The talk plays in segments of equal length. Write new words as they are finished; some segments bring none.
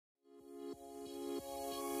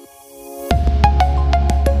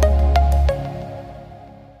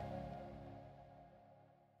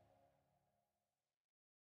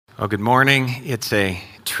Well, good morning. It's a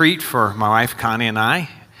treat for my wife Connie and I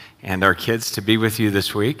and our kids to be with you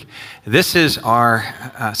this week. This is our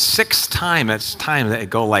sixth time at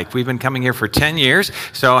Go Lake. We've been coming here for 10 years.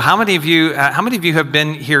 So how many of you have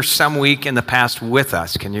been here some week in the past with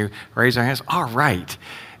us? Can you raise our hands? All right.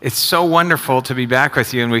 It's so wonderful to be back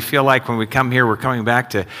with you, and we feel like when we come here, we're coming back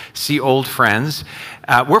to see old friends.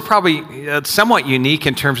 We're probably somewhat unique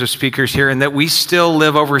in terms of speakers here in that we still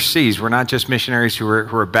live overseas. We're not just missionaries who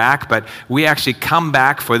are back, but we actually come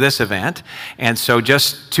back for this event. And so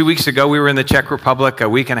just 2 weeks ago, we were in the Czech Republic. A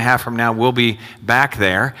week and a half from now, we'll be back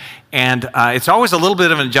there. And it's always a little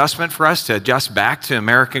bit of an adjustment for us to adjust back to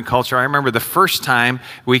American culture. I remember the first time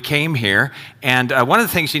we came here, and one of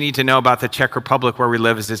the things you need to know about the Czech Republic where we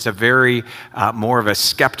live is it's a very more of a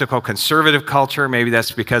skeptical, conservative culture. Maybe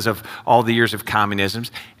that's because of all the years of communism.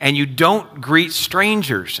 And you don't greet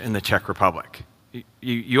strangers in the Czech Republic.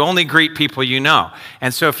 You only greet people you know.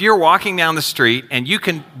 And so if you're walking down the street and you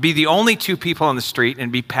can be the only two people on the street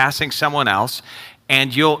and be passing someone else, and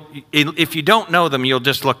if you don't know them, you'll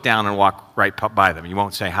just look down and walk right by them. You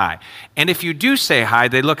won't say hi. And if you do say hi,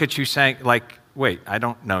 they look at you saying, like, wait, I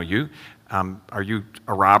don't know you. Are you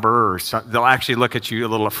a robber or something? They'll actually look at you a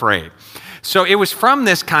little afraid. So it was from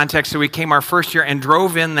this context that we came our first year and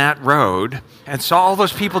drove in that road and saw all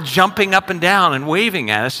those people jumping up and down and waving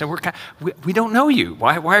at us. And we don't know you.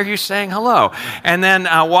 Why are you saying hello? And then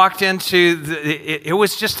walked into, it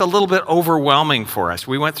was just a little bit overwhelming for us.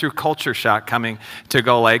 We went through culture shock coming to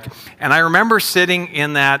Go Lake. And I remember sitting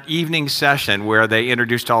in that evening session where they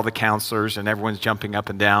introduced all the counselors and everyone's jumping up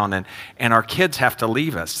and down. And our kids have to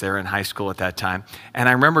leave us. They're in high school at that time. And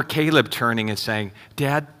I remember Caleb turning and saying,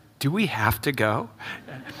 Dad, do we have to go?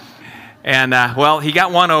 And well, he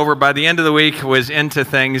got one over. By the end of the week, was into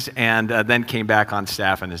things, and then came back on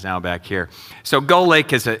staff and is now back here. So Go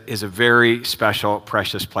Lake is a very special,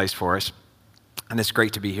 precious place for us, and it's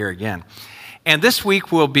great to be here again. And this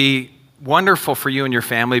week will be wonderful for you and your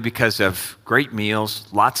family because of great meals,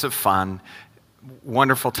 lots of fun,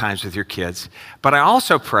 wonderful times with your kids. But I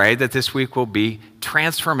also pray that this week will be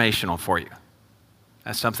transformational for you.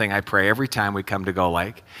 That's something I pray every time we come to Go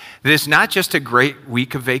Lake. That it's not just a great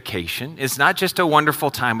week of vacation. It's not just a wonderful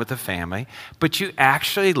time with the family, but you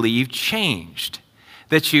actually leave changed.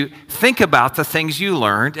 That you think about the things you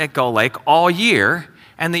learned at Go Lake all year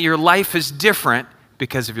and that your life is different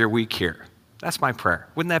because of your week here. That's my prayer.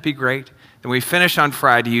 Wouldn't that be great? Then we finish on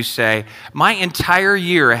Friday, you say, my entire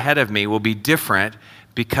year ahead of me will be different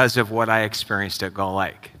because of what I experienced at Go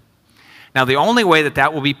Lake. Now, the only way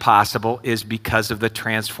that will be possible is because of the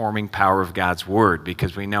transforming power of God's Word,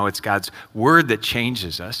 because we know it's God's Word that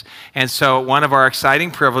changes us. And so one of our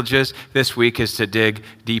exciting privileges this week is to dig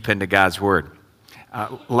deep into God's Word.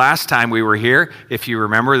 Last time we were here, if you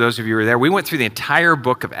remember, those of you who were there, we went through the entire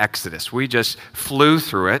book of Exodus. We just flew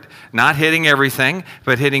through it, not hitting everything,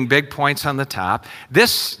 but hitting big points on the top.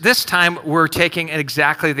 This time, we're taking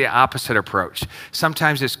exactly the opposite approach.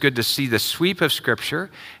 Sometimes it's good to see the sweep of Scripture,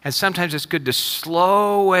 and sometimes it's good to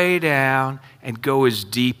slow way down and go as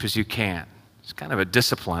deep as you can. It's kind of a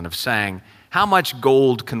discipline of saying, how much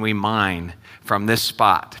gold can we mine from this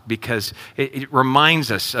spot? Because it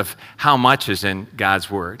reminds us of how much is in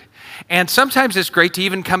God's Word. And sometimes it's great to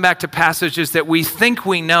even come back to passages that we think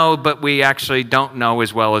we know, but we actually don't know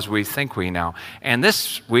as well as we think we know. And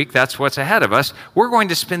this week, that's what's ahead of us. We're going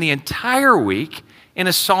to spend the entire week in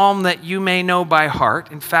a psalm that you may know by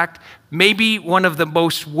heart. In fact, maybe one of the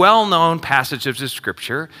most well-known passages of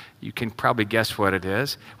Scripture. You can probably guess what it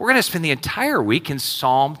is. We're going to spend the entire week in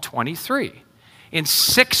Psalm 23, in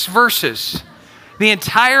 6 verses. The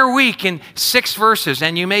entire week in 6 verses.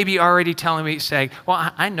 And you may be already telling me, saying,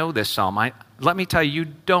 well, I know this psalm. Let me tell you, you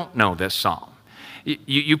don't know this psalm.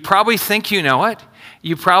 You probably think you know it.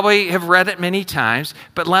 You probably have read it many times.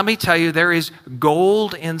 But let me tell you, there is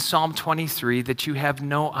gold in Psalm 23 that you have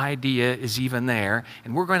no idea is even there.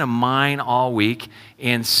 And we're going to mine all week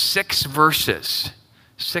in 6 verses,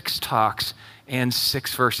 6 talks and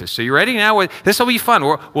 6 verses. So you ready now? This will be fun.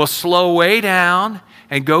 We'll slow way down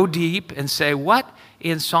and go deep and say, what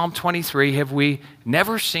in Psalm 23 have we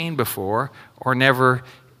never seen before or never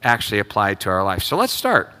actually applied to our life? So let's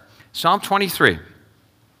start. Psalm 23.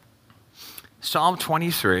 Psalm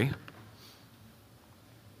 23.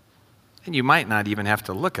 And you might not even have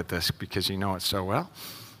to look at this because you know it so well.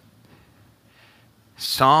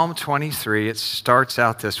 Psalm 23, it starts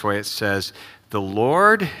out this way. It says, the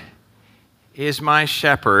Lord is my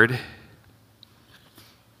shepherd,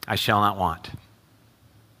 I shall not want.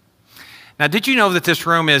 Now, did you know that this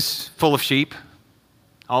room is full of sheep?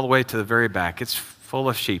 All the way to the very back. It's full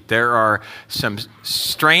of sheep. There are some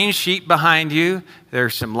strange sheep behind you. There are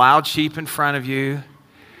some loud sheep in front of you.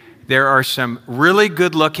 There are some really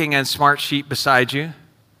good-looking and smart sheep beside you.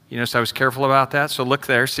 You notice I was careful about that? So look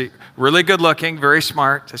there. See, really good-looking, very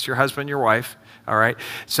smart. That's your husband, your wife. All right.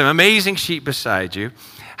 Some amazing sheep beside you.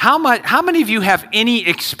 How many of you have any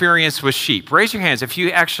experience with sheep? Raise your hands if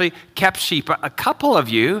you actually kept sheep. A couple of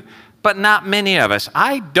you, but not many of us.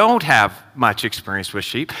 I don't have much experience with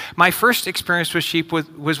sheep. My first experience with sheep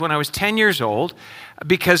was when I was 10 years old,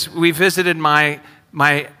 because we visited my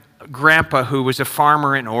grandpa, who was a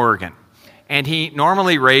farmer in Oregon. And he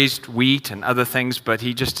normally raised wheat and other things, but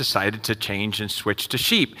he just decided to change and switch to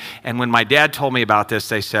sheep. And when my dad told me about this,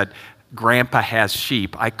 they said, Grandpa has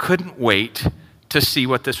sheep. I couldn't wait to see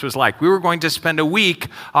what this was like. We were going to spend a week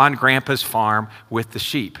on Grandpa's farm with the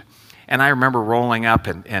sheep. And I remember rolling up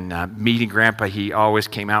and meeting Grandpa. He always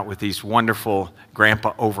came out with these wonderful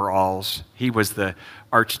Grandpa overalls. He was the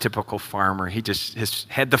archetypical farmer. He just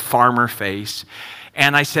had the farmer face.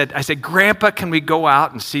 And I said, Grandpa, can we go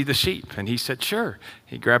out and see the sheep? And he said, sure.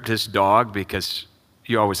 He grabbed his dog, because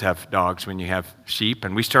you always have dogs when you have sheep.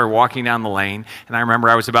 And we started walking down the lane. And I remember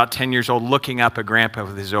I was about 10 years old, looking up at Grandpa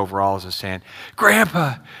with his overalls and saying,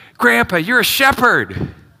 Grandpa, you're a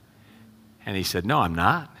shepherd. And he said, no, I'm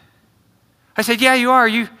not. I said, yeah, you are.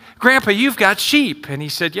 Grandpa, you've got sheep. And he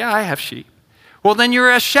said, yeah, I have sheep. Well, then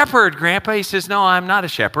you're a shepherd, Grandpa. He says, no, I'm not a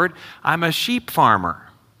shepherd. I'm a sheep farmer.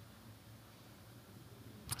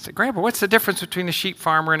 I said, Grandpa, what's the difference between a sheep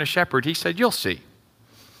farmer and a shepherd? He said, you'll see.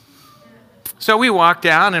 So we walk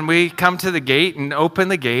down and we come to the gate and open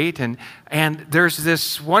the gate, and there's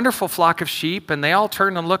this wonderful flock of sheep, and they all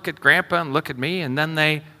turn and look at Grandpa and look at me, and then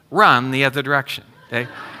they run the other direction.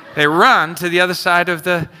 They run to the other side of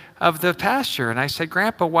the pasture. And I said,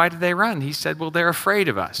 Grandpa, why do they run? He said, well, they're afraid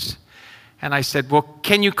of us. And I said, well,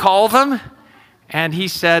 can you call them? And he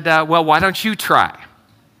said, well, why don't you try?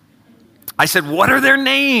 I said, what are their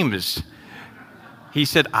names? He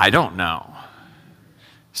said, I don't know.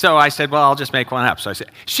 So I said, well, I'll just make one up. So I said,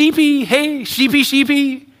 Sheepy, hey, Sheepy,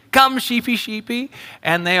 Sheepy, come, Sheepy, Sheepy.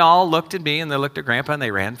 And they all looked at me, and they looked at Grandpa, and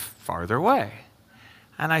they ran farther away.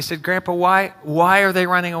 And I said, Grandpa, why are they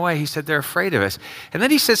running away? He said, they're afraid of us. And then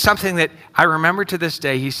he said something that I remember to this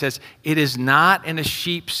day. He says, it is not in a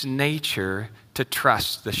sheep's nature to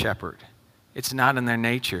trust the shepherd. It's not in their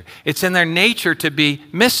nature. It's in their nature to be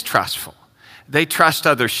mistrustful. They trust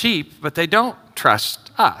other sheep, but they don't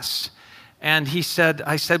trust us. And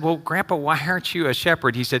I said, well, Grandpa, why aren't you a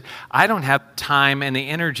shepherd? He said, I don't have time and the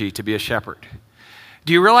energy to be a shepherd.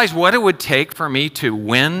 Do you realize what it would take for me to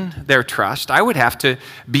win their trust? I would have to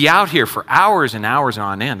be out here for hours and hours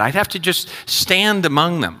on end. I'd have to just stand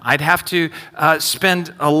among them. I'd have to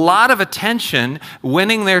spend a lot of attention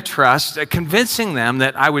winning their trust, convincing them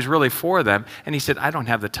that I was really for them. And he said, I don't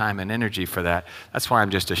have the time and energy for that. That's why I'm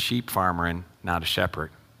just a sheep farmer and not a shepherd.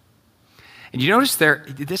 And you notice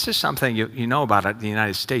this is something you know about the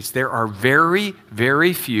United States. There are very,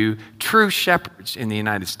 very few true shepherds in the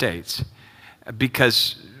United States,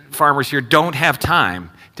 because farmers here don't have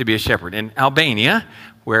time to be a shepherd. In Albania,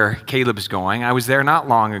 where Caleb is going, I was there not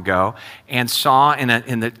long ago and saw in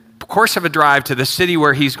the course of a drive to the city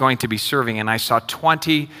where he's going to be serving, and I saw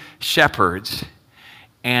 20 shepherds,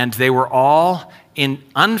 and they were all in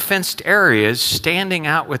unfenced areas standing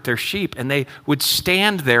out with their sheep, and they would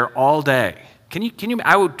stand there all day. Can you?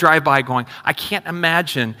 I would drive by going, I can't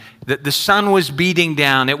imagine that the sun was beating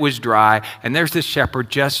down, it was dry, and there's this shepherd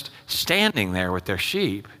just standing there with their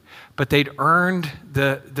sheep, but they'd earned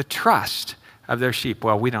the trust of their sheep.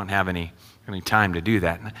 Well, we don't have any time to do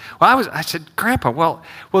that. Well, I said, Grandpa, well,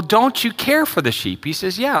 don't you care for the sheep? He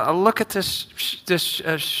says, yeah, look at this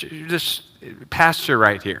pasture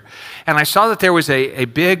right here. And I saw that there was a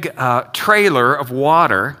big trailer of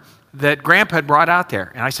water that Grandpa had brought out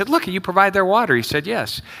there. And I said, look, you provide their water. He said,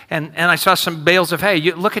 yes. And I saw some bales of hay.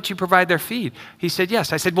 Look at you provide their feed. He said,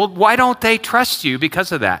 yes. I said, well, why don't they trust you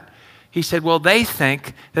because of that? He said, well, they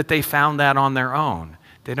think that they found that on their own.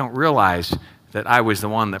 They don't realize that I was the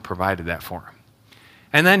one that provided that for them.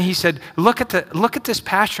 And then he said, look at this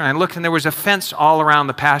pasture. And I looked, and there was a fence all around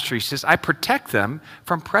the pasture. He says, I protect them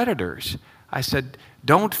from predators. I said,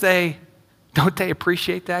 don't they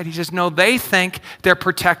appreciate that? He says, no, they think they're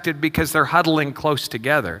protected because they're huddling close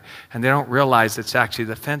together, and they don't realize it's actually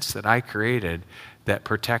the fence that I created that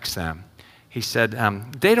protects them. He said,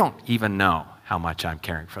 they don't even know how much I'm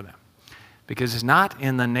caring for them, because it's not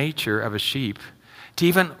in the nature of a sheep to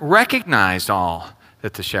even recognize all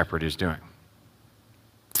that the shepherd is doing.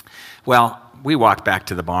 Well, we walked back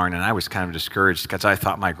to the barn, and I was kind of discouraged because I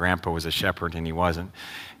thought my grandpa was a shepherd, and he wasn't.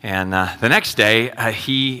 And the next day,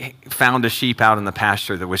 he found a sheep out in the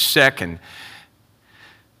pasture that was sick and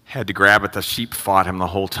had to grab it. The sheep fought him the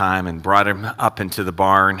whole time and brought him up into the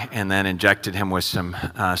barn and then injected him with some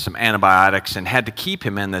antibiotics and had to keep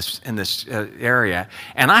him in this area.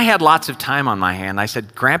 And I had lots of time on my hand. I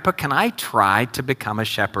said, Grandpa, can I try to become a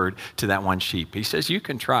shepherd to that one sheep? He says, you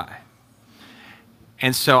can try.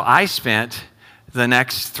 And so I spent the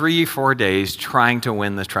next 3 or 4 days trying to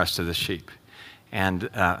win the trust of the sheep. And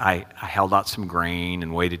I held out some grain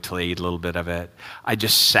and waited till he ate a little bit of it. I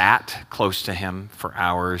just sat close to him for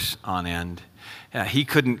hours on end. He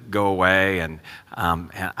couldn't go away, and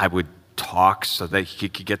I would talk so that he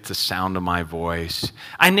could get the sound of my voice.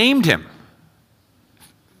 I named him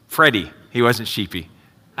Freddie. He wasn't sheepy.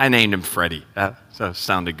 I named him Freddie. So it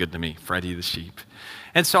sounded good to me, Freddie the sheep.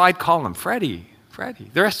 And so I'd call him Freddie.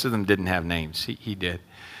 The rest of them didn't have names. He did.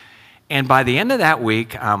 And by the end of that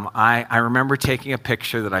week, I remember taking a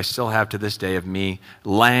picture that I still have to this day of me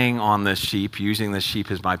laying on this sheep, using this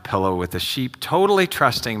sheep as my pillow, with the sheep totally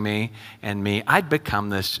trusting me and me. I'd become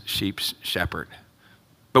this sheep's shepherd.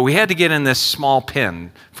 But we had to get in this small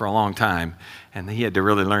pen for a long time, and he had to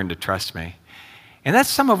really learn to trust me. And that's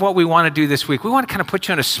some of what we want to do this week. We want to kind of put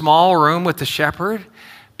you in a small room with the shepherd,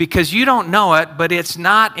 because you don't know it, but it's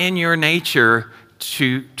not in your nature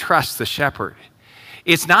to trust the shepherd.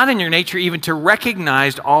 It's not in your nature even to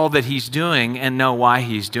recognize all that he's doing and know why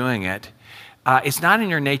he's doing it. It's not in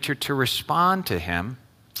your nature to respond to him,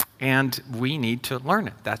 and we need to learn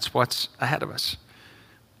it. That's what's ahead of us.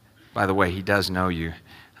 By the way, he does know you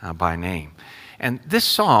by name. And this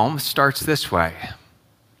psalm starts this way.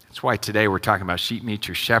 That's why today we're talking about sheep meet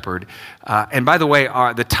your shepherd. And by the way,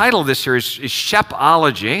 the title of this series is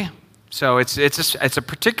Shepology. So it's a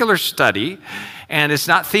particular study, and it's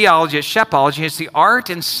not theology, it's shepology. It's the art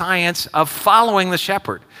and science of following the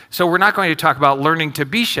shepherd. So we're not going to talk about learning to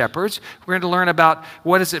be shepherds. We're going to learn about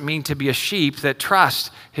what does it mean to be a sheep that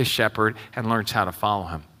trusts his shepherd and learns how to follow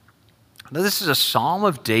him. Now, this is a Psalm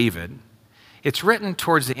of David. It's written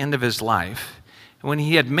towards the end of his life, when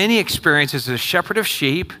he had many experiences as a shepherd of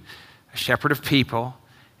sheep, a shepherd of people,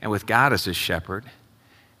 and with God as his shepherd.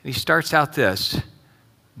 And he starts out this: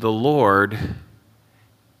 the Lord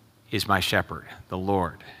is my shepherd, the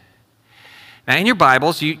Lord. Now, in your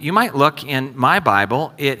Bibles, you might look in my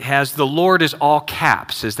Bible, it has the Lord is all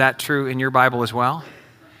caps. Is that true in your Bible as well?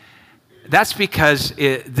 That's because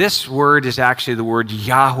this word is actually the word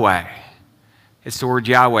Yahweh. It's the word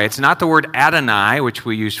Yahweh. It's not the word Adonai, which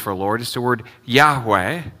we use for Lord. It's the word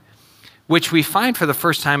Yahweh, which we find for the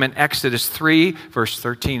first time in Exodus 3, verse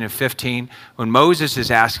 13 and 15, when Moses is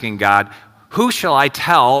asking God, who shall I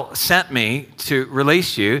tell sent me to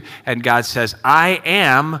release you? And God says, I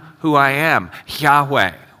am who I am,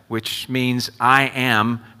 Yahweh, which means I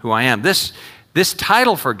am who I am. This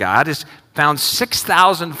title for God is found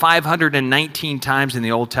 6,519 times in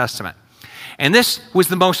the Old Testament. And this was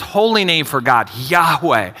the most holy name for God,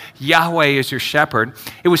 Yahweh. Yahweh is your shepherd.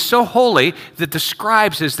 It was so holy that the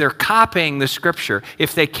scribes, as they're copying the scripture,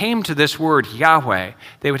 if they came to this word, Yahweh,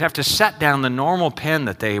 they would have to set down the normal pen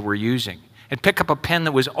that they were using and pick up a pen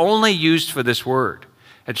that was only used for this word.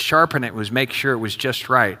 And sharpen it, was make sure it was just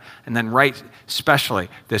right. And then write specially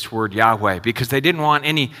this word Yahweh, because they didn't want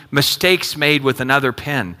any mistakes made with another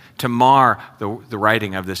pen to mar the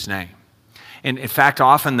writing of this name. And in fact,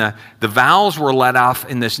 often the vowels were let off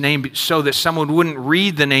in this name so that someone wouldn't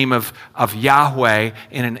read the name of Yahweh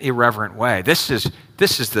in an irreverent way. This is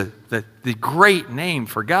the great name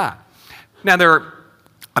for God. Now, there are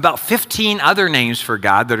about 15 other names for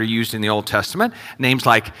God that are used in the Old Testament. Names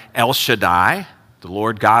like El Shaddai, the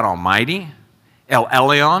Lord God Almighty; El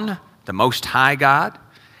Elyon, the Most High God;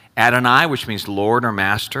 Adonai, which means Lord or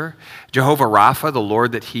Master; Jehovah Rapha, the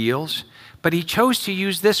Lord that heals. But he chose to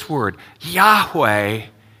use this word, Yahweh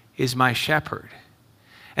is my shepherd.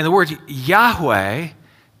 And the word Yahweh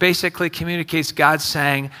basically communicates God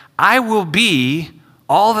saying, I will be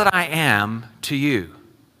all that I am to you.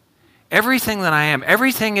 Everything that I am,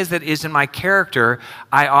 everything that is in my character,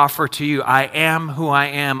 I offer to you. I am who I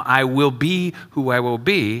am. I will be who I will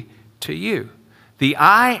be to you. The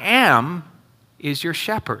I am is your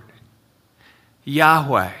shepherd.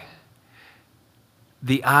 Yahweh.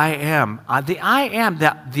 The I am.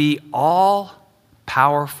 The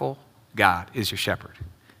all-powerful God is your shepherd.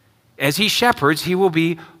 As he shepherds, he will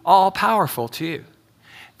be all-powerful to you.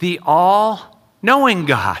 The all-knowing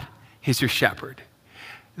God is your shepherd.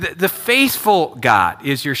 The faithful God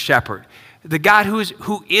is your shepherd. The God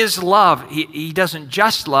who is love. He doesn't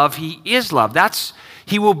just love, he is love.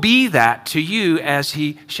 He will be that to you as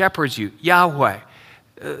he shepherds you. Yahweh,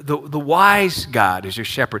 the wise God is your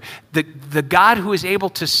shepherd. The God who is able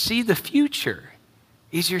to see the future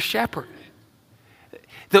is your shepherd.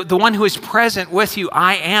 The one who is present with you,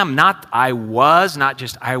 I am, not I was, not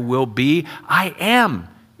just I will be. I am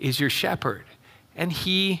is your shepherd. And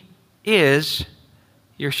he is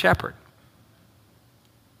your shepherd.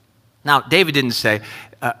 Now, David didn't say,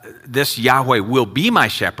 this Yahweh will be my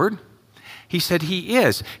shepherd. He said he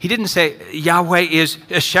is. He didn't say Yahweh is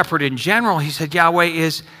a shepherd in general. He said Yahweh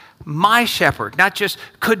is my shepherd. Not just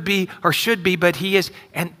could be or should be, but he is.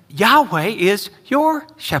 And Yahweh is your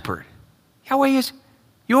shepherd. Yahweh is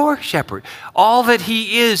your shepherd. All that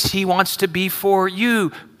he is, he wants to be for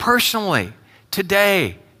you personally,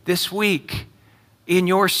 today, this week, in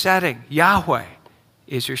your setting. Yahweh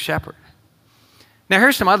is your shepherd. Now,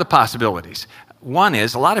 here's some other possibilities. One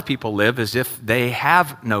is a lot of people live as if they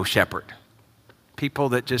have no shepherd. People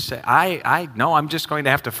that just say, I know I'm just going to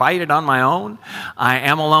have to fight it on my own. I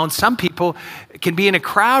am alone. Some people can be in a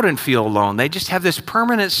crowd and feel alone. They just have this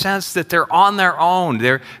permanent sense that they're on their own.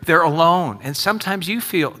 They're alone. And sometimes you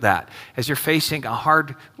feel that as you're facing a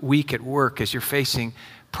hard week at work, as you're facing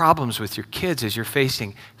problems with your kids, as you're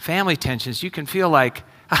facing family tensions, you can feel like,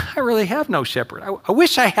 I really have no shepherd. I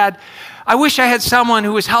wish I had someone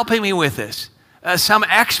who was helping me with this, some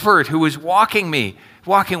expert who was walking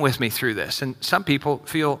with me through this. And some people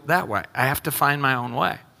feel that way. I have to find my own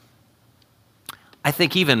way. I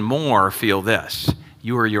think even more feel this.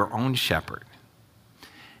 You are your own shepherd.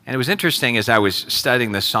 And it was interesting as I was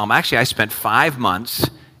studying this psalm. Actually, I spent 5 months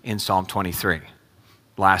in Psalm 23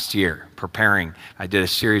 last year preparing. I did a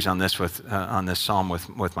series on this on this psalm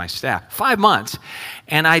with my staff. 5 months.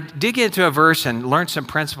 And I dig into a verse and learned some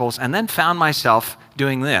principles and then found myself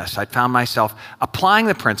doing this. I found myself applying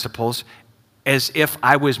the principles as if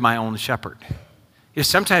I was my own shepherd.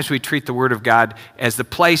 Sometimes we treat the Word of God as the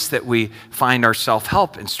place that we find our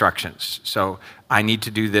self-help instructions. So I need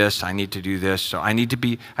to do this, I need to do this, so I need to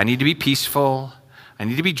be peaceful, I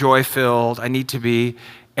need to be joy-filled, I need to be,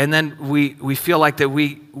 and then we feel like that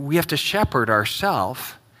we have to shepherd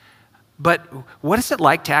ourselves. But what is it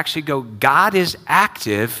like to actually go, God is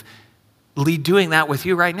actively doing that with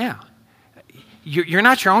you right now? You're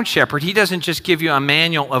not your own shepherd. He doesn't just give you a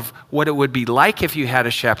manual of what it would be like if you had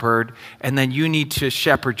a shepherd, and then you need to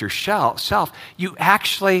shepherd yourself. You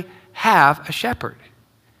actually have a shepherd.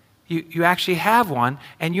 You actually have one,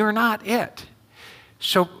 and you're not it.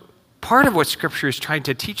 So part of what Scripture is trying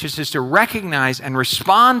to teach us is to recognize and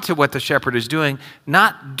respond to what the shepherd is doing,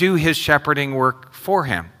 not do his shepherding work for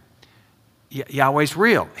him. Yahweh's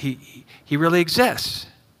real. He really exists.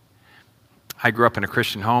 I grew up in a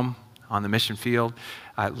Christian home on the mission field.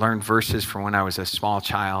 I learned verses from when I was a small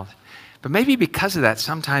child. But maybe because of that,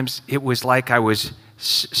 sometimes it was like I was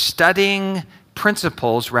studying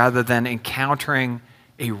principles rather than encountering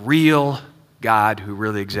a real God who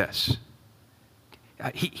really exists.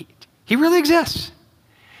 He really exists.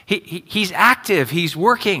 He's active. He's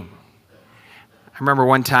working. I remember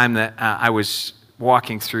one time that I was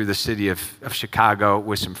walking through the city of Chicago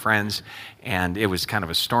with some friends, and it was kind of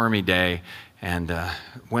a stormy day, and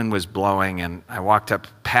wind was blowing, and I walked up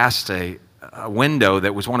past a window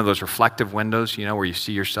that was one of those reflective windows, you know, where you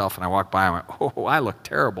see yourself, and I walked by and I went, oh, I look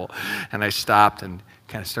terrible. And I stopped and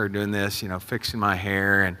kind of started doing this, you know, fixing my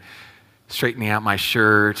hair and straightening out my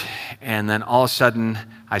shirt, and then all of a sudden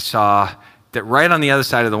I saw that right on the other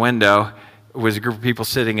side of the window was a group of people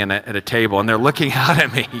sitting at a table, and they're looking out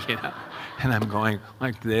at me, you know. And I'm going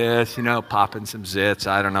like this, you know, popping some zits,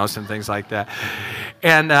 I don't know, some things like that.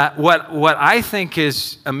 And what I think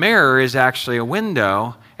is a mirror is actually a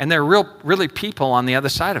window, and there are really people on the other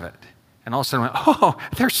side of it. And all of a sudden, oh,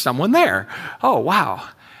 there's someone there. Oh, wow.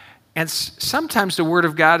 And sometimes the Word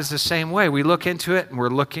of God is the same way. We look into it, and we're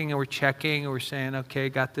looking, and we're checking, and we're saying, okay,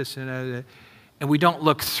 got this, and we don't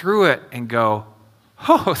look through it and go,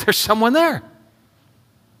 oh, there's someone there.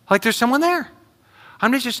 Like there's someone there. I'm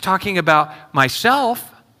not just talking about myself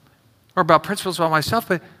or about principles about myself,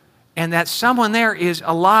 and that someone there is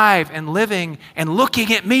alive and living and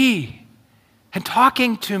looking at me and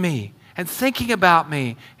talking to me and thinking about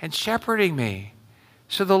me and shepherding me.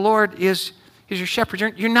 So the Lord is your shepherd.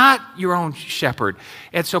 You're not your own shepherd.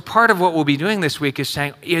 And so part of what we'll be doing this week is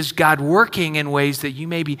saying, is God working in ways that you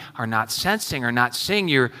maybe are not sensing or not seeing?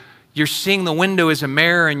 You're seeing the window as a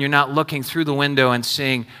mirror, and you're not looking through the window and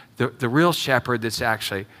seeing the real shepherd that's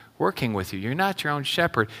actually working with you. You're not your own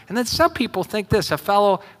shepherd. And then some people think this, a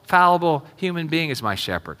fellow fallible human being is my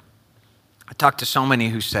shepherd. I talk to so many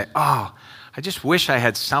who say, oh, I just wish I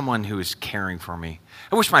had someone who was caring for me.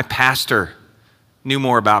 I wish my pastor knew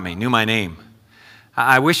more about me, knew my name.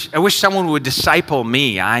 I wish someone would disciple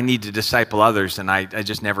me. I need to disciple others, and I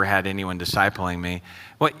just never had anyone discipling me.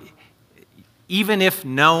 Well, even if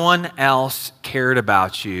no one else cared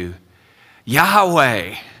about you,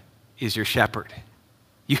 Yahweh is your shepherd.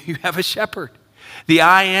 You have a shepherd. The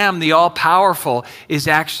I am, the all-powerful, is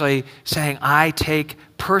actually saying, I take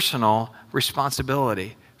personal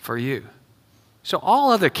responsibility for you. So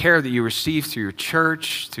all other care that you receive through your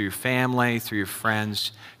church, through your family, through your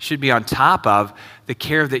friends, should be on top of the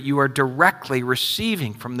care that you are directly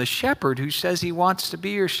receiving from the shepherd who says he wants to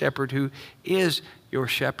be your shepherd, who is your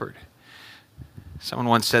shepherd. Someone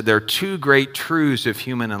once said there are two great truths of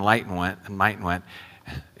human enlightenment,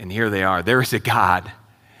 and here they are. There is a God,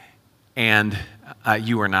 and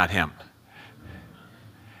you are not him.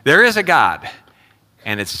 There is a God,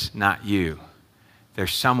 and it's not you.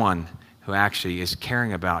 There's someone who actually is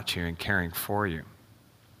caring about you and caring for you.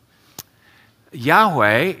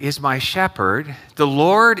 Yahweh is my shepherd. The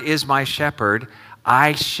Lord is my shepherd.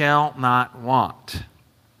 I shall not want.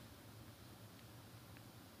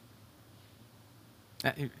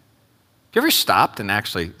 Have you ever stopped and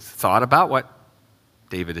actually thought about what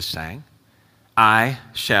David is saying? I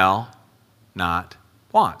shall not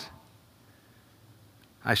want.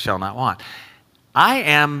 I shall not want. I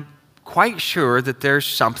am quite sure that there's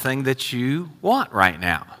something that you want right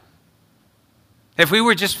now. If we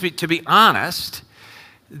were just to be honest,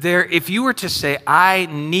 if you were to say, I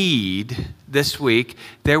need this week,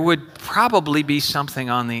 there would probably be something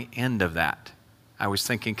on the end of that. I was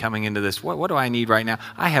thinking coming into this, what do I need right now?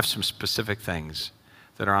 I have some specific things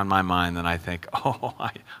that are on my mind that I think, oh,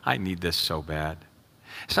 I need this so bad.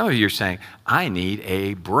 Some of you are saying, I need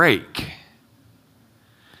a break.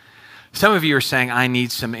 Some of you are saying, I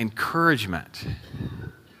need some encouragement.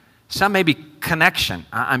 Some may be connection.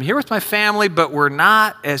 I'm here with my family, but we're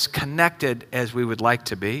not as connected as we would like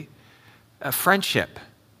to be. A friendship.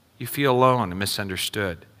 You feel alone and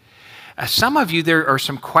misunderstood. Some of you, there are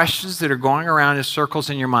some questions that are going around in circles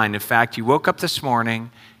in your mind. In fact, you woke up this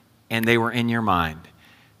morning and they were in your mind.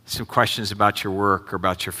 Some questions about your work or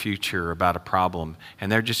about your future or about a problem,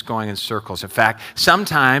 and they're just going in circles. In fact,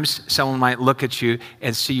 sometimes someone might look at you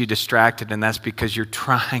and see you distracted, and that's because you're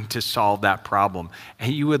trying to solve that problem,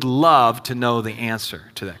 and you would love to know the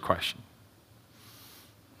answer to that question.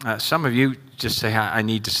 Some of you just say, I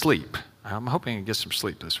need to sleep. I'm hoping to get some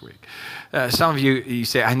sleep this week. Some of you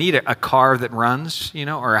say, I need a car that runs,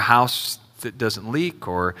 or a house that doesn't leak,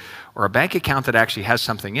 or a bank account that actually has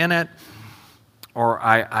something in it. Or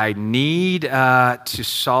I need to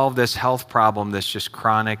solve this health problem that's just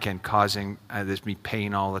chronic and causing me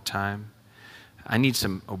pain all the time. I need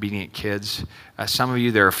some obedient kids. Some of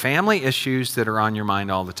you, there are family issues that are on your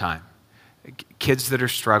mind all the time. Kids that are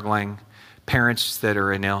struggling, parents that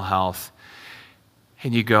are in ill health.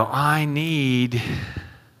 And you go, I need.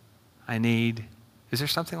 Is there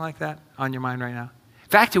something like that on your mind right now? In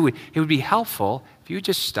fact, it would be helpful if you would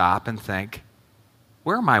just stop and think,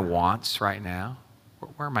 where are my wants right now?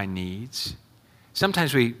 Where are my needs?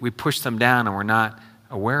 Sometimes we push them down and we're not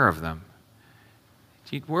aware of them.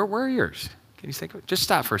 Where are yours? Can you think of it? Just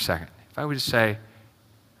stop for a second. If I would just say,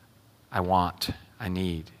 I want, I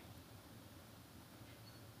need.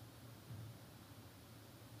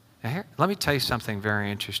 Now here, let me tell you something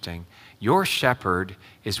very interesting. Your shepherd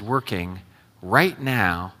is working right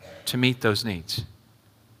now to meet those needs.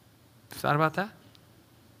 Thought about that?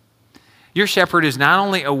 Your shepherd is not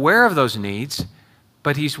only aware of those needs,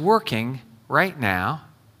 but he's working right now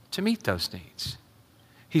to meet those needs.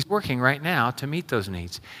 He's working right now to meet those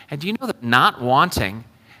needs. And do you know that not wanting,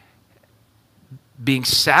 being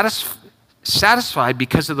satisfied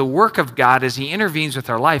because of the work of God as he intervenes with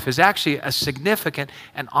our life is actually a significant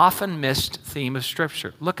and often missed theme of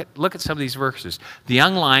Scripture. Look at some of these verses. The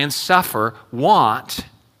young lions suffer want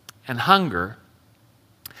and hunger,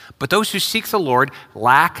 but those who seek the Lord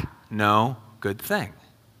lack no good thing.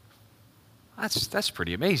 That's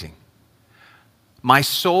pretty amazing. My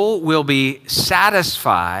soul will be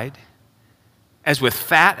satisfied as with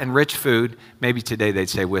fat and rich food. Maybe today they'd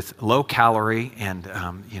say with low calorie and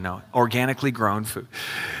organically grown food.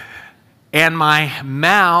 And my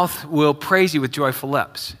mouth will praise you with joyful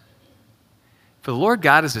lips. For the Lord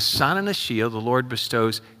God is a sun and a shield. The Lord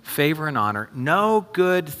bestows favor and honor. No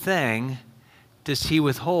good thing does he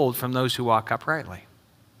withhold from those who walk uprightly.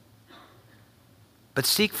 But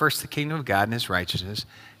seek first the kingdom of God and his righteousness,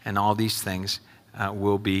 and all these things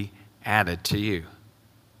will be added to you.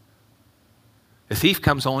 The thief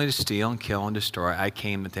comes only to steal and kill and destroy. I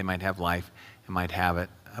came that they might have life and might have it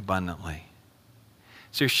abundantly.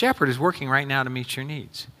 So your shepherd is working right now to meet your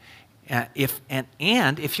needs. If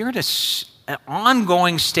you're in an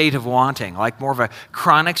ongoing state of wanting, like more of a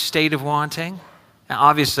chronic state of wanting, now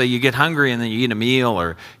obviously you get hungry and then you eat a meal,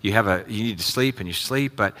 or you need to sleep and you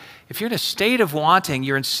sleep. But if you're in a state of wanting,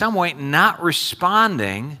 you're in some way not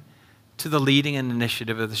responding to the leading and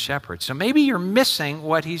initiative of the shepherd. So maybe you're missing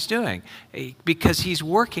what he's doing, because he's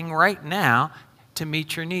working right now to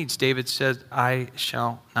meet your needs. David said, I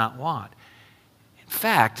shall not want. In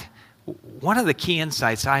fact, one of the key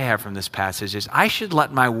insights I have from this passage is I should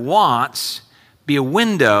let my wants be a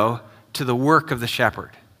window to the work of the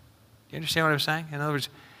shepherd. You understand what I'm saying? In other words,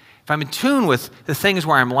 if I'm in tune with the things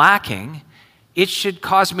where I'm lacking, it should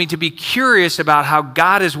cause me to be curious about how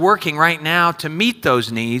God is working right now to meet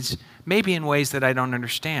those needs, maybe in ways that I don't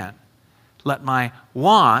understand. Let my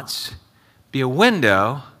wants be a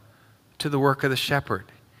window to the work of the shepherd.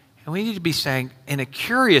 And we need to be saying, in a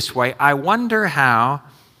curious way, I wonder how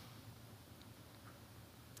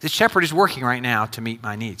the shepherd is working right now to meet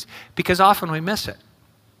my needs, because often we miss it.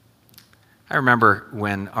 I remember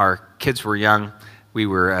when our kids were young, we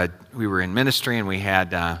were in ministry, and we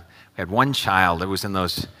had one child that was in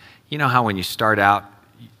those, you know how when you start out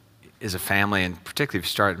as a family, and particularly if you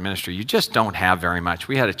start in ministry, you just don't have very much.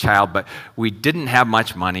 We had a child, but we didn't have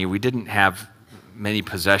much money. We didn't have many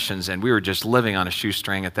possessions, and we were just living on a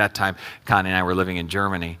shoestring. At that time, Connie and I were living in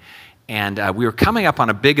Germany. And we were coming up on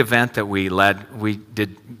a big event that we led. We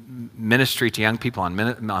did ministry to young people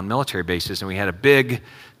on military bases, and we had a big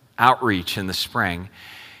outreach in the spring.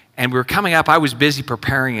 And we were coming up. I was busy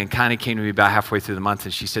preparing, and Connie came to me about halfway through the month,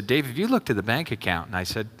 and she said, Dave, have you looked at the bank account? And I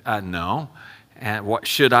said, no. And what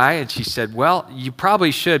should I? And she said, well, you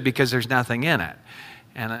probably should, because there's nothing in it.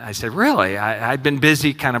 And I said, really? I'd been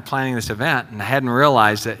busy kind of planning this event, and I hadn't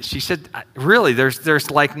realized that. She said, really,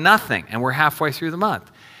 there's like nothing, and we're halfway through the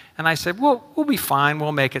month. And I said, well, we'll be fine.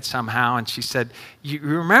 We'll make it somehow. And she said, you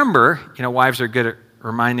remember, wives are good at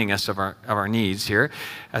reminding us of our needs here,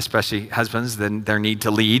 especially husbands, then their need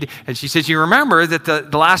to lead. And she says, you remember that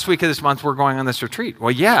the last week of this month we're going on this retreat?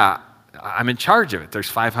 Well, yeah, I'm in charge of it. There's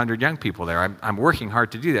 500 young people there. I'm working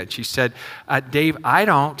hard to do that. She said, Dave, I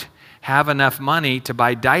don't have enough money to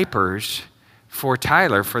buy diapers for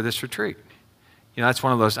Tyler for this retreat. That's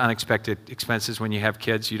one of those unexpected expenses when you have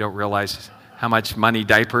kids. You don't realize how much money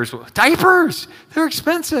diapers, they're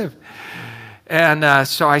expensive. And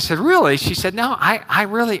so I said, really? She said, no, I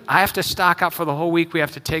have to stock up for the whole week. We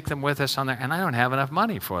have to take them with us on there, and I don't have enough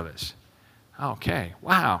money for this. Okay,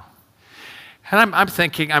 wow. And I'm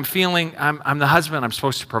thinking, I'm the husband, I'm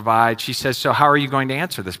supposed to provide. She says, so how are you going to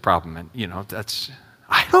answer this problem? And,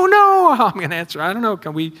 I don't know how I'm going to answer. I don't know.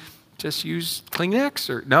 Can we just use Kleenex?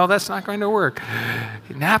 Or no, that's not going to work.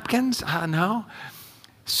 Napkins? No.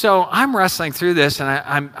 So I'm wrestling through this,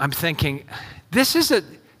 and I'm thinking, this is a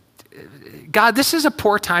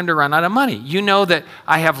poor time to run out of money. You know that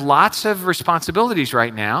I have lots of responsibilities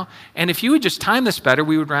right now, and if you would just time this better,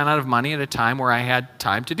 we would run out of money at a time where I had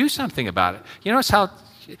time to do something about it.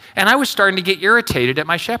 And I was starting to get irritated at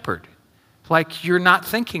my shepherd. Like, you're not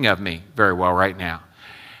thinking of me very well right now.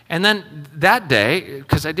 And then that day,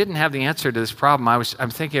 because I didn't have the answer to this problem, I'm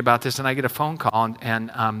thinking about this, and I get a phone call,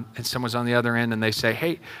 and someone's on the other end, and they say,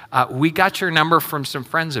 hey, we got your number from some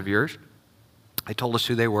friends of yours. They told us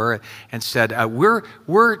who they were and said,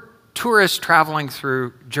 we're tourists traveling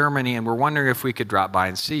through Germany, and we're wondering if we could drop by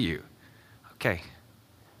and see you. Okay,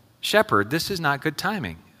 shepherd, this is not good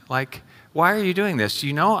timing. Like, why are you doing this?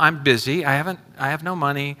 I'm busy. I have no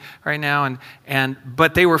money right now,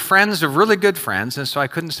 but they were friends of really good friends, and so I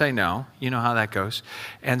couldn't say no. You know how that goes.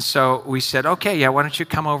 And so we said, okay, yeah, why don't you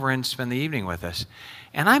come over and spend the evening with us?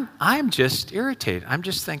 And I'm just irritated. I'm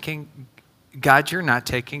just thinking, God, you're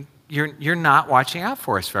not watching out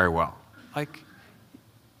for us very well. Like,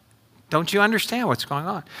 don't you understand what's going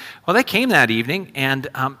on? Well, they came that evening, and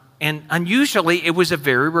unusually, it was a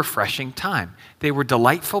very refreshing time. They were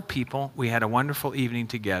delightful people. We had a wonderful evening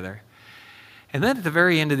together. And then at the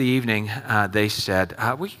very end of the evening, they said,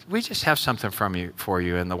 we just have something for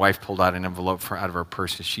you. And the wife pulled out an envelope out of her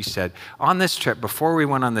purse, and she said, on this trip, before we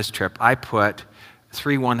went on this trip, I put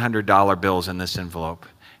 3 $100 bills in this envelope.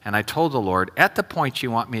 And I told the Lord, at the point you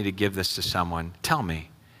want me to give this to someone, tell me.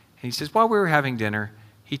 And he says, while we were having dinner,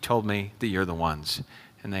 he told me that you're the ones.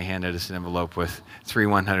 And they handed us an envelope with 3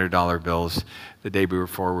 $100 bills the day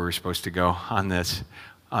before we were supposed to go on this.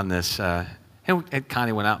 And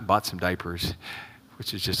Connie went out and bought some diapers,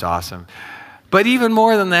 which is just awesome. But even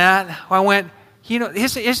more than that, I went,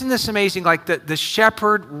 isn't this amazing? Like the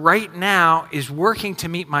shepherd right now is working to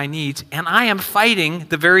meet my needs, and I am fighting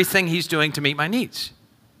the very thing he's doing to meet my needs.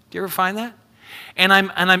 Do you ever find that? And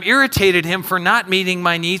I'm irritated him for not meeting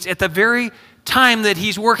my needs at the very time that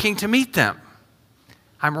he's working to meet them.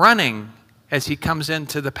 I'm running as he comes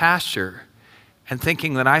into the pasture and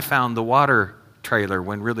thinking that I found the water trailer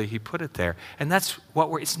when really he put it there. And that's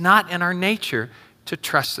it's not in our nature to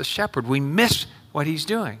trust the shepherd. We miss what he's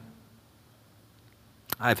doing.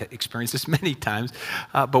 I've experienced this many times,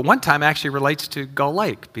 but one time actually relates to Gull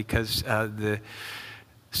Lake, because the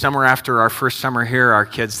summer after our first summer here, our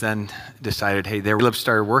kids then decided, hey, Caleb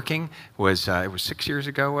started working. It was 6 years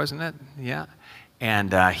ago, wasn't it? Yeah.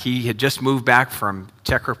 And he had just moved back from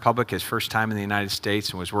Czech Republic, his first time in the United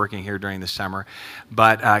States, and was working here during the summer.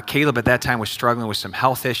 But Caleb at that time was struggling with some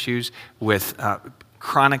health issues, with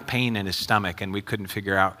chronic pain in his stomach, and we couldn't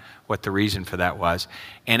figure out what the reason for that was.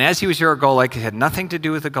 And as he was here at Gull Lake, it had nothing to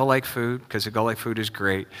do with the Gull Lake food, because the Gull Lake food is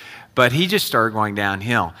great, but he just started going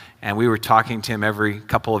downhill. And we were talking to him every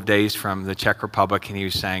couple of days from the Czech Republic, and he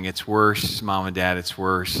was saying, it's worse, Mom and Dad, it's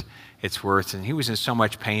worse, it's worse. And he was in so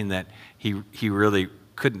much pain that he really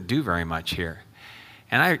couldn't do very much here.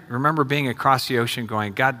 And I remember being across the ocean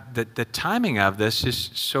going, God, the timing of this is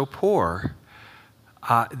so poor.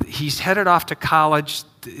 He's headed off to college.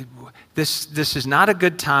 This is not a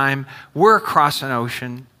good time. We're across an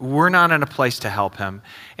ocean. We're not in a place to help him.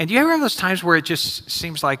 And do you ever have those times where it just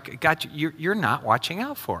seems like, God, you're not watching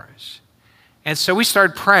out for us? And so we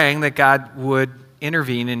started praying that God would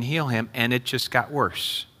intervene and heal him, and it just got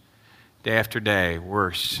worse. Day after day,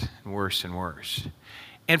 worse and worse and worse.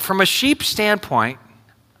 And from a sheep standpoint,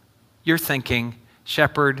 you're thinking,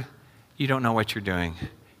 shepherd, you don't know what you're doing.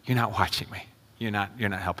 You're not watching me. You're not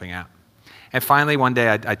helping out. And finally, one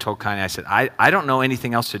day, I told Connie, I said, I don't know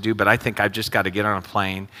anything else to do, but I think I've just got to get on a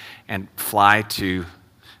plane and fly to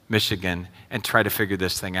Michigan and try to figure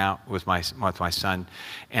this thing out with my son.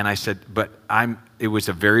 And I said, it was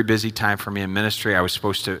a very busy time for me in ministry. I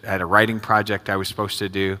had a writing project I was supposed to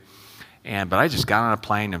do. But I just got on a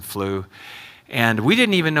plane and flew. And we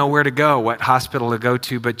didn't even know where to go, what hospital to go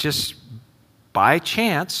to, but just by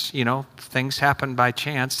chance, things happen by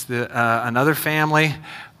chance. Another family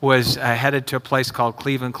was headed to a place called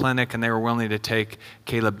Cleveland Clinic, and they were willing to take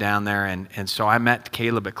Caleb down there. And so I met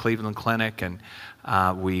Caleb at Cleveland Clinic, and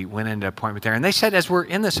we went into an appointment there. And they said, as we're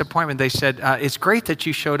in this appointment, they said, it's great that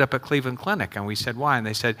you showed up at Cleveland Clinic. And we said, why? And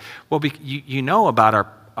they said, well, you know about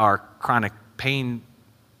our chronic pain,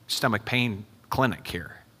 stomach pain clinic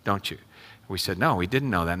here, don't you? We said, no, we didn't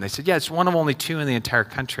know that. And they said, yeah, it's one of only 2 in the entire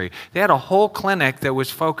country. They had a whole clinic that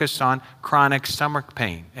was focused on chronic stomach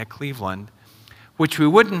pain at Cleveland, which we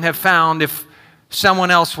wouldn't have found if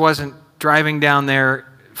someone else wasn't driving down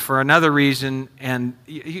there for another reason. And,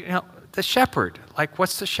 the shepherd,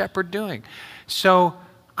 what's the shepherd doing? So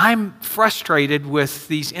I'm frustrated with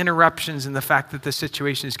these interruptions and the fact that the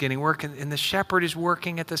situation is getting worse, and the shepherd is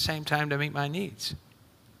working at the same time to meet my needs.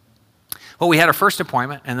 Well, we had our first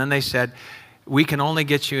appointment, and then they said, we can only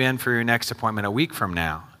get you in for your next appointment a week from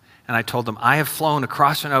now. And I told them, I have flown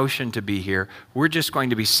across an ocean to be here. We're just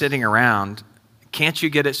going to be sitting around. Can't you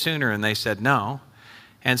get it sooner? And they said, no.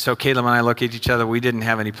 And so Caleb and I looked at each other. We didn't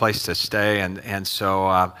have any place to stay. And so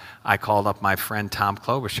I called up my friend Tom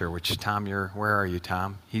Klobuchar, which, Tom, where are you,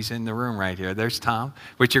 Tom? He's in the room right here. There's Tom,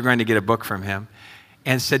 which you're going to get a book from him.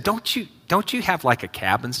 And said, don't you have a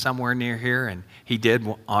cabin somewhere near here? And he did,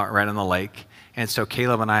 right on the lake. And so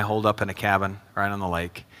Caleb and I holed up in a cabin right on the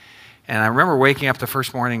lake. And I remember waking up the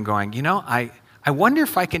first morning going, I wonder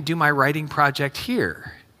if I can do my writing project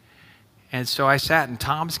here. And so I sat in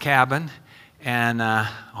Tom's cabin, and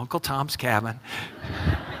Uncle Tom's cabin.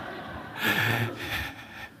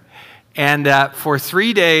 And for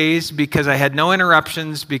 3 days, because I had no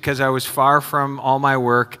interruptions, because I was far from all my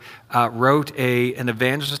work, wrote an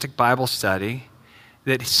evangelistic Bible study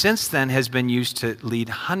that since then has been used to lead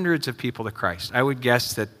hundreds of people to Christ. I would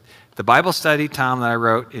guess that the Bible study, Tom, that I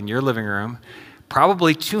wrote in your living room,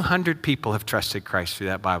 probably 200 people have trusted Christ through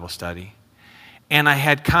that Bible study. And I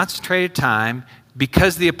had concentrated time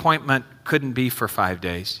because the appointment couldn't be for 5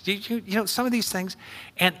 days. Some of these things.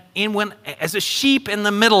 And as a sheep in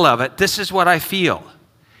the middle of it, this is what I feel.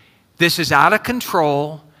 This is out of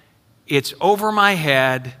control. It's over my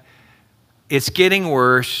head. It's getting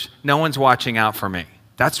worse. No one's watching out for me.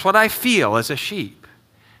 That's what I feel as a sheep.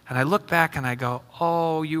 And I look back and I go,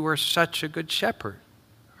 oh, you were such a good shepherd.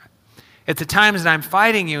 At the times that I'm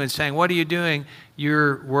fighting you and saying, what are you doing?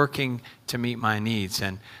 You're working to meet my needs.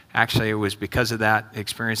 And actually, it was because of that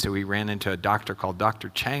experience that we ran into a doctor called Dr.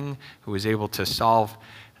 Cheng, who was able to solve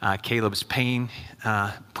Caleb's pain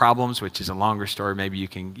problems, which is a longer story. Maybe you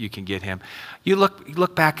can get him. You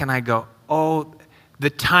look back and I go, oh, the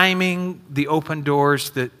timing, the open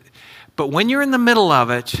doors. But when you're in the middle of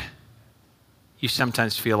it, You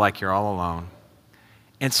sometimes feel like you're all alone.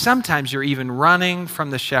 And sometimes you're even running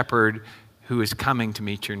from the shepherd who is coming to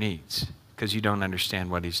meet your needs because you don't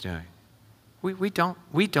understand what he's doing. We don't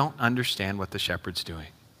understand what the shepherd's doing.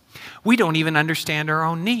 We don't even understand our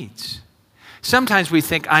own needs. Sometimes we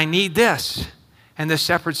think, I need this. And the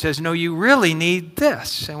shepherd says, no, you really need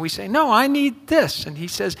this. And we say, no, I need this. And he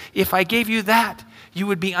says, if I gave you that, you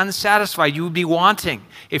would be unsatisfied. You would be wanting.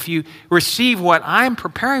 If you receive what I'm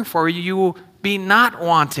preparing for you, you will be not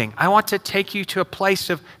wanting. I want to take you to a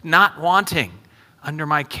place of not wanting under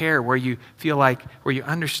my care where you feel like, where you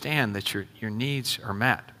understand that your needs are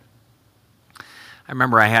met. I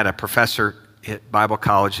remember I had a professor at Bible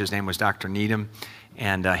college. His name was Dr. Needham.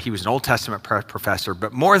 And he was an Old Testament professor,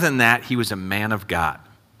 but more than that, he was a man of God.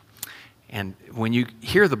 And when you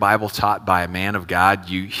hear the Bible taught by a man of God,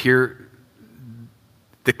 you hear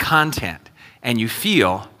the content and you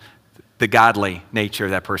feel the godly nature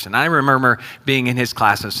of that person. I remember being in his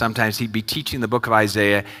class, and sometimes he'd be teaching the book of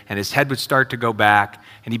Isaiah, and his head would start to go back,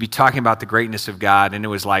 and he'd be talking about the greatness of God, and it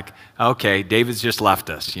was like, okay, David's just left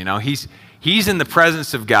us. You know, he's in the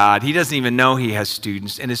presence of God. He doesn't even know he has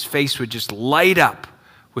students, and his face would just light up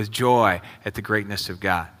with joy at the greatness of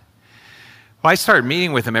God. Well, I started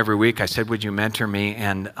meeting with him every week. I said, would you mentor me?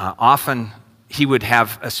 And often he would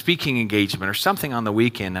have a speaking engagement or something on the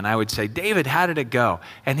weekend, and I would say, David, how did it go?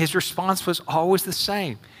 And his response was always the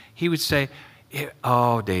same. He would say,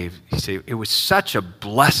 oh, Dave, he'd say, it was such a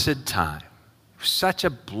blessed time. It was such a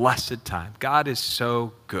blessed time. God is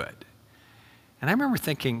so good. And I remember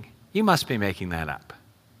thinking, you must be making that up.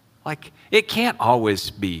 Like, it can't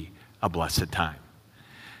always be a blessed time.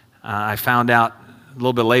 I found out a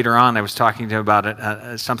little bit later on, I was talking to him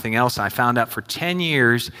about something else, and I found out for 10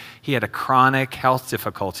 years he had a chronic health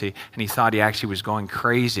difficulty, and he thought he actually was going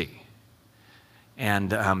crazy.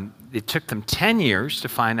 And it took them 10 years to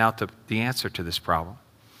find out the answer to this problem.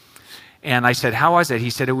 And I said, how was it?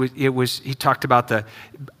 He said it was he talked about the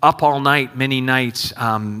up all night, many nights,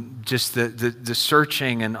 just the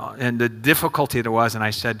searching and the difficulty it was. And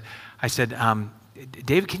I said,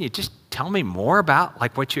 David, can you just tell me more about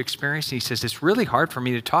like what you experienced? And he says, it's really hard for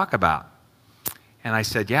me to talk about. And I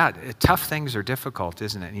said, yeah, tough things are difficult,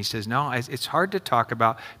 isn't it? And he says, no, it's hard to talk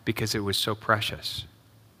about because it was so precious.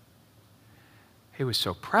 It was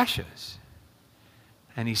so precious.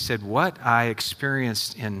 And he said, what I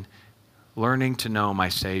experienced in learning to know my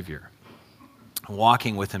Savior,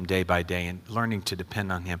 walking with him day by day and learning to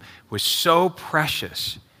depend on him was so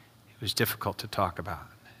precious, it was difficult to talk about.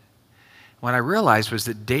 What I realized was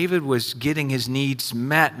that David was getting his needs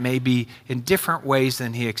met maybe in different ways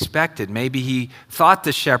than he expected. Maybe he thought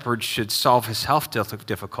the shepherd should solve his health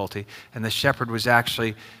difficulty, and the shepherd was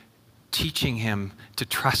actually teaching him to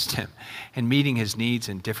trust him and meeting his needs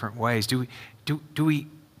in different ways. Do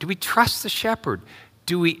we trust the shepherd?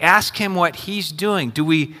 Do we ask him what he's doing? Do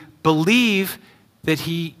we believe that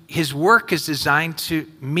his work is designed to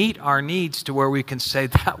meet our needs to where we can say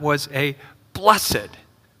that was a blessed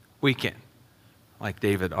weekend, like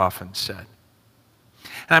David often said?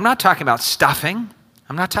 And I'm not talking about stuffing.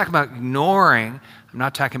 I'm not talking about ignoring. I'm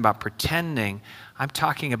not talking about pretending. I'm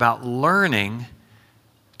talking about learning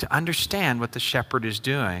to understand what the shepherd is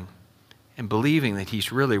doing and believing that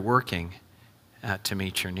he's really working to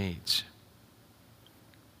meet your needs.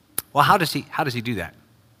 Well, how does he do that?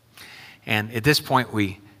 And at this point,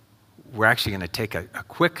 we're actually going to take a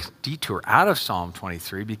quick detour out of Psalm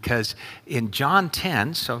 23 because in John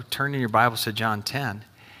 10, so turn in your Bibles to John 10,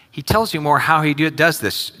 he tells you more how he does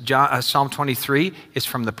this. Psalm 23 is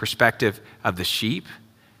from the perspective of the sheep.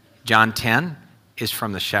 John 10 is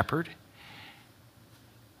from the shepherd.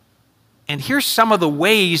 And here's some of the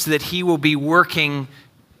ways that he will be working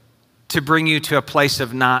to bring you to a place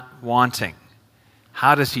of not wanting.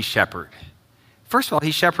 How does he shepherd? First of all,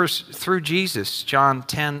 he shepherds through Jesus. John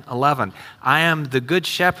 10:11. I am the good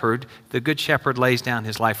shepherd. The good shepherd lays down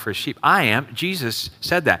his life for his sheep. I am. Jesus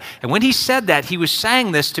said that. And when he said that, he was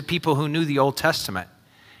saying this to people who knew the Old Testament.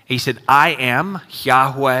 He said, I am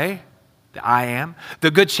Yahweh. I am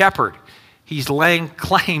the good shepherd. He's laying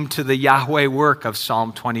claim to the Yahweh work of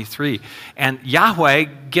Psalm 23. And Yahweh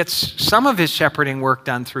gets some of his shepherding work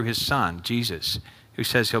done through his son, Jesus, who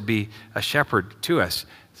says he'll be a shepherd to us,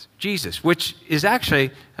 Jesus, which is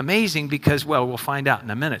actually amazing because, well, we'll find out in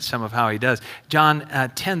a minute some of how he does. John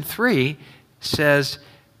 10:3 says,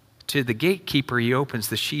 to the gatekeeper he opens,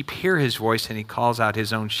 the sheep hear his voice, and he calls out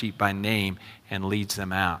his own sheep by name and leads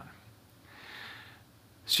them out.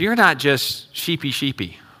 So you're not just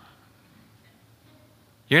sheepy.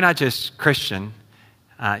 You're not just Christian.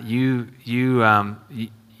 You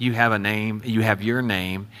have a name, you have your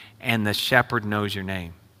name, and the shepherd knows your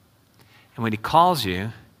name. And And when he calls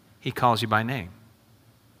you by name.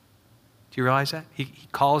 Do you realize that? He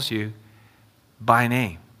calls you by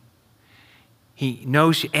name. He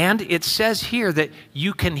knows you. And it says here that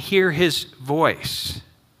you can hear his voice.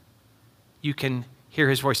 You can hear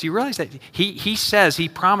his voice. Do you realize that? He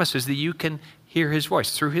promises that you can hear his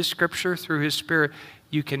voice. Through his scripture, through his spirit,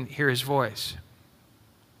 you can hear his voice.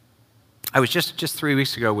 I was just 3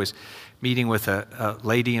 weeks ago was meeting with a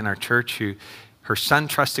lady in our church who her son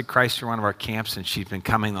trusted Christ through one of our camps, and she's been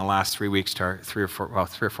coming the last 3 weeks to our 3 or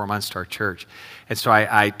 4 months to our church. And so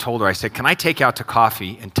I told her, I said, can I take you out to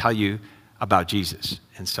coffee and tell you about Jesus?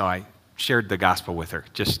 And so I shared the gospel with her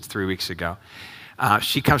just 3 weeks ago.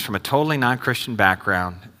 She comes from a totally non-Christian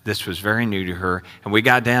background. This was very new to her. And we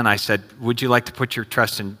got down, I said, would you like to put your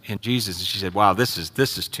trust in Jesus? And she said, wow, this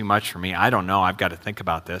is too much for me. I don't know. I've got to think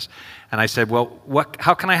about this. And I said, well,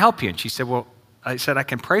 how can I help you? And she said, well, I said, I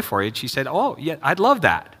can pray for you. And she said, oh, yeah, I'd love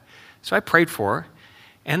that. So I prayed for her.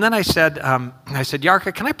 And then I said,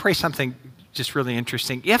 Yarka, can I pray something just really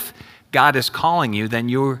interesting? If God is calling you, then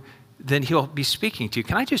he'll be speaking to you.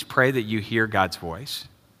 Can I just pray that you hear God's voice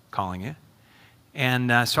calling you?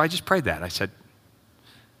 And so I just prayed that. I said,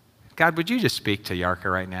 God, would you just speak to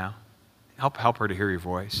Yarka right now? Help her to hear your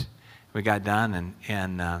voice. We got done,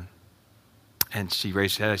 and she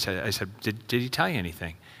raised her head. I said, did he tell you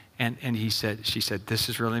anything? And she said, this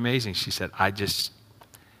is really amazing. She said,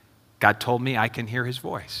 God told me I can hear his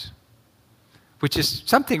voice, which is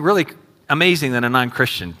something really amazing that a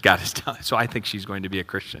non-Christian God is telling. So I think she's going to be a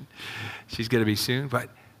Christian. She's going to be soon.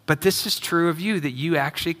 But this is true of you, that you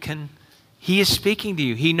actually can, he is speaking to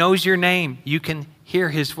you. He knows your name. You can hear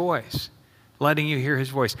his voice, letting you hear his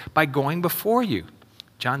voice by going before you.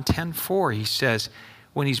 John 10:4, he says,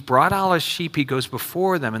 when he's brought all his sheep, he goes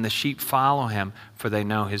before them, and the sheep follow him, for they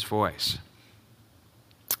know his voice.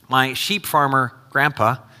 My sheep farmer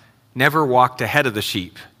grandpa never walked ahead of the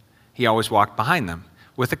sheep. He always walked behind them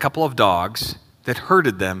with a couple of dogs that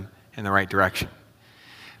herded them in the right direction.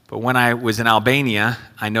 But when I was in Albania,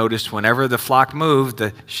 I noticed whenever the flock moved,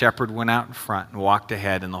 the shepherd went out in front and walked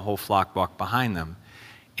ahead, and the whole flock walked behind them.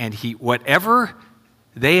 And whatever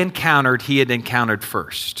they encountered, he had encountered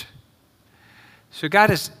first. So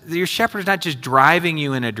your shepherd is not just driving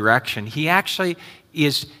you in a direction. He actually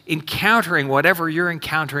is encountering whatever you're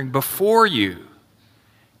encountering before you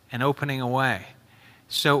and opening a way.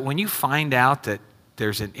 So when you find out that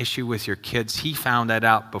there's an issue with your kids, he found that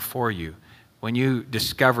out before you. When you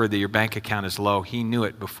discover that your bank account is low, he knew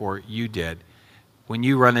it before you did. When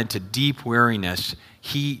you run into deep weariness,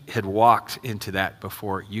 he had walked into that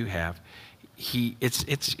before you have.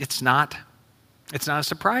 It's not a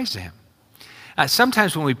surprise to him.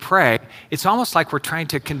 Sometimes when we pray, it's almost like we're trying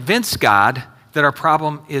to convince God that our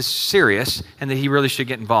problem is serious and that he really should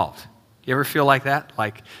get involved. You ever feel like that?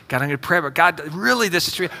 Like, God, I'm going to pray, but God, really, this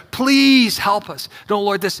is serious. Please help us. No,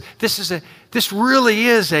 Lord, this really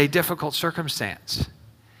is a difficult circumstance.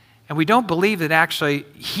 And we don't believe that actually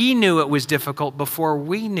he knew it was difficult before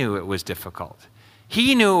we knew it was difficult.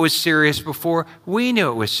 He knew it was serious before we knew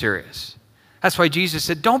it was serious. That's why Jesus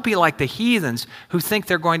said, don't be like the heathens who think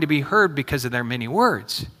they're going to be heard because of their many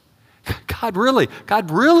words. God, really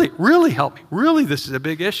help me. Really, this is a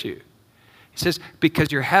big issue. He says,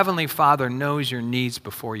 because your heavenly Father knows your needs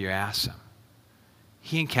before you ask him.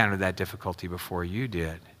 He encountered that difficulty before you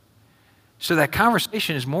did. So that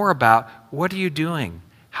conversation is more about, what are you doing?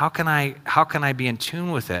 How can I be in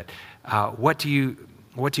tune with it? What do you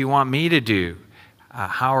want me to do?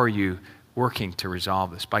 How are you working to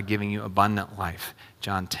resolve this? By giving you abundant life.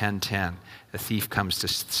 John 10:10, the thief comes to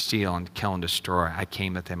steal and kill and destroy. I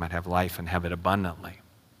came that they might have life and have it abundantly.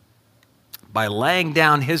 By laying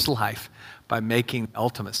down his life, by making the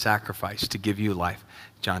ultimate sacrifice to give you life.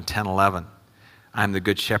 John 10:11, I'm the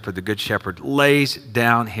good shepherd. The good shepherd lays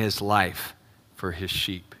down his life for his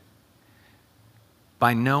sheep.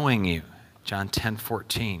 By knowing you, John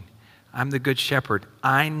 10:14, I'm the good shepherd.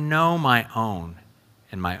 I know my own,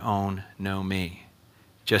 and my own know me,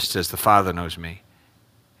 just as the Father knows me,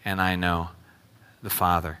 and I know the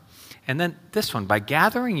Father. And then this one, by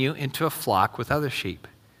gathering you into a flock with other sheep.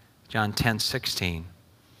 John 10:16.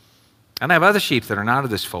 And I have other sheep that are not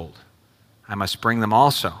of this fold. I must bring them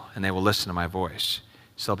also, and they will listen to my voice.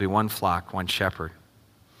 So there'll be one flock, one shepherd.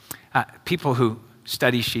 People who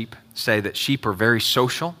study sheep say that sheep are very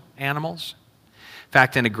social animals. In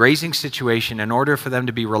fact, in a grazing situation, in order for them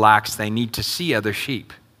to be relaxed, they need to see other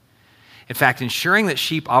sheep. In fact, ensuring that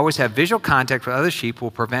sheep always have visual contact with other sheep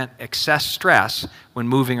will prevent excess stress when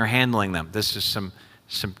moving or handling them. This is some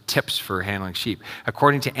tips for handling sheep.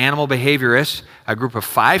 According to animal behaviorists, a group of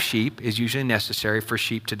 5 sheep is usually necessary for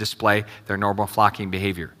sheep to display their normal flocking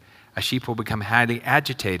behavior. A sheep will become highly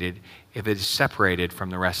agitated if it is separated from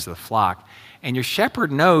the rest of the flock. And your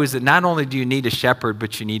shepherd knows that not only do you need a shepherd,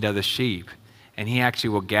 but you need other sheep. And he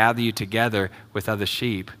actually will gather you together with other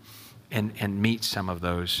sheep and meet some of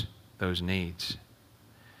those needs.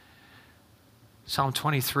 Psalm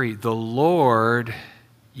 23, the Lord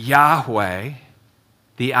Yahweh,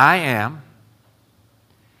 the I Am,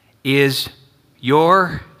 is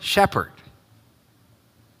your shepherd.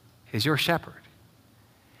 Is your shepherd.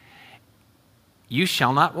 You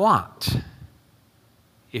shall not want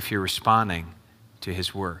if you're responding to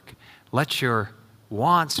his work. Let your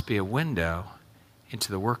wants be a window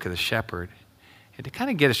into the work of the shepherd. And to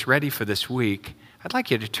kind of get us ready for this week, I'd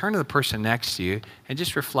like you to turn to the person next to you and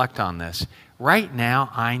just reflect on this. Right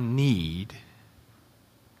now, I need.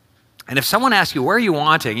 And if someone asks you, where are you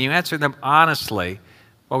wanting? And you answer them honestly,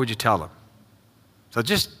 what would you tell them? So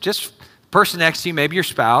just the person next to you, maybe your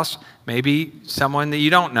spouse, maybe someone that you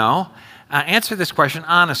don't know, answer this question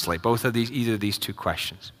honestly, either of these two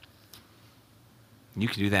questions. You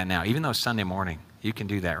can do that now. Even though it's Sunday morning, you can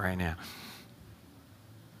do that right now.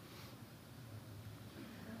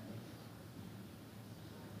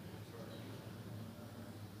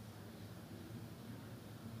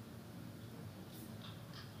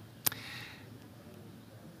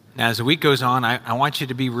 Now, as the week goes on, I want you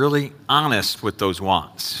to be really honest with those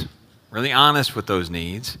wants, really honest with those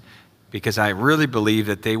needs, because I really believe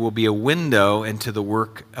that they will be a window into the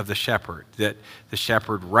work of the shepherd, that the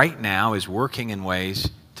shepherd right now is working in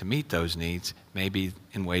ways to meet those needs, maybe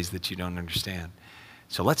in ways that you don't understand.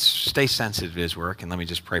 So let's stay sensitive to his work, and let me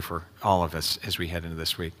just pray for all of us as we head into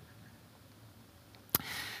this week.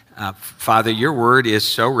 Father, your word is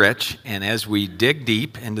so rich, and as we dig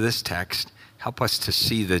deep into this text, help us to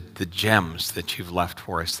see the gems that you've left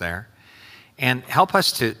for us there. And help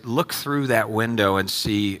us to look through that window and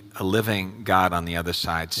see a living God on the other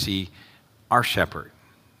side, see our shepherd,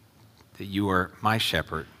 that you are my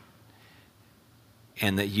shepherd,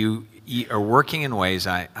 and that you are working in ways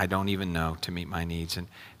I don't even know to meet my needs. And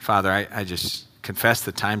Father, I just confess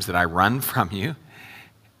the times that I run from you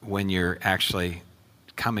when you're actually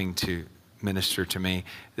coming to minister to me,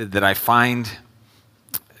 that I find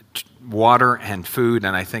water and food,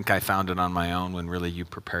 and I think I found it on my own when really you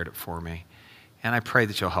prepared it for me. And I pray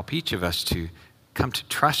that you'll help each of us to come to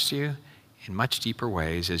trust you in much deeper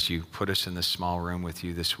ways as you put us in this small room with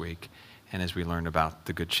you this week and as we learn about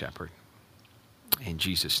the Good Shepherd. In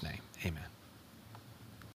Jesus' name, amen.